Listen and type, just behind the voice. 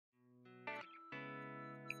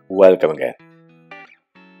Welcome again.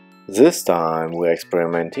 This time we're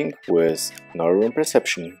experimenting with Neuron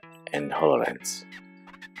Perception and HoloLens.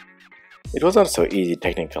 It was not so easy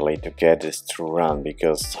technically to get this to run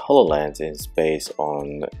because HoloLens is based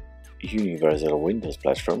on universal Windows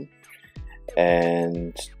platform,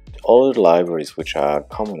 and all the libraries which are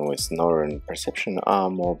common with Neuron Perception are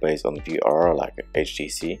more based on VR like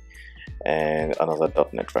HTC and another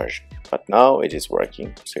 .NET version. But now it is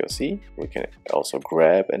working, so you see we can also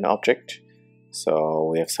grab an object, so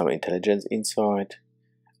we have some intelligence inside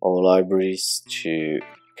our libraries to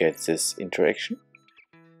get this interaction.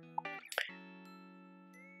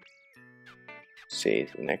 See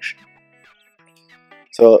it in action.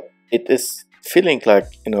 So it is feeling like,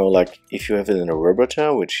 like if you have it in a robot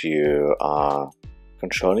which you are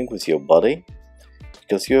controlling with your body,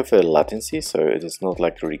 because you have a latency, so it is not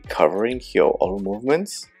like recovering your all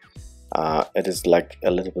movements. It is like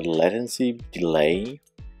a little bit latency delay,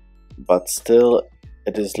 but still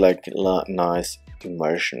it is like a nice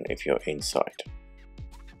immersion if you're inside.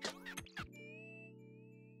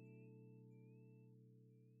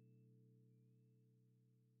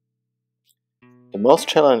 The most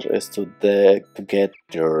challenge is to get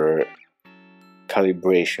your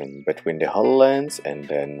calibration between the HoloLens and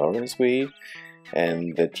the Neuron Suite,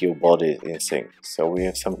 and that your body is in sync. So we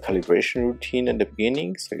have some calibration routine in the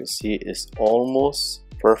beginning, so you see it's almost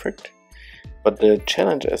perfect. But the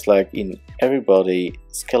challenge is like in everybody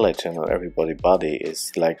skeleton or everybody body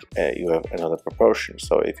is like you have another proportion.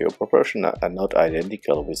 So if your proportions are not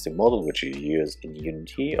identical with the model which you use in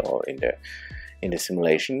Unity or in the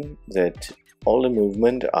simulation, that all the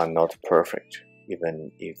movement are not perfect,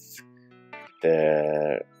 even if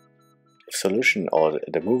the solution or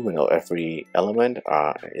the movement of every element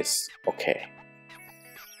is okay.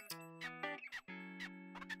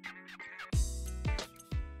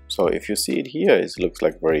 So if you see it here, it looks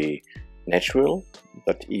like very natural,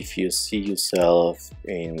 but if you see yourself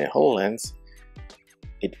in the HoloLens,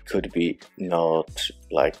 it could be not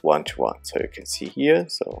like one-to-one. So you can see here,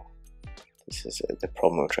 so this is the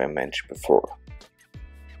problem which I mentioned before.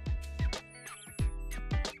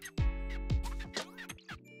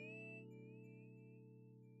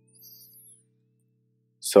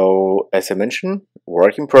 So as I mentioned,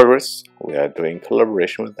 work in progress. We are doing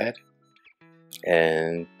collaboration with that,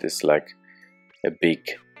 and this is like a big,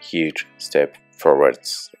 huge step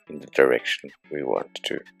forwards in the direction we want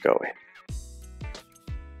to go in.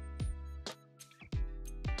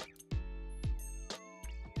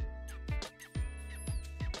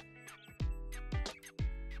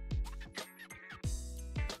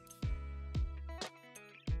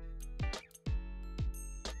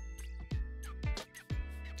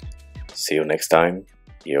 See you next time,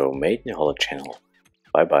 your Made in Holo channel.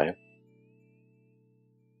 Bye bye.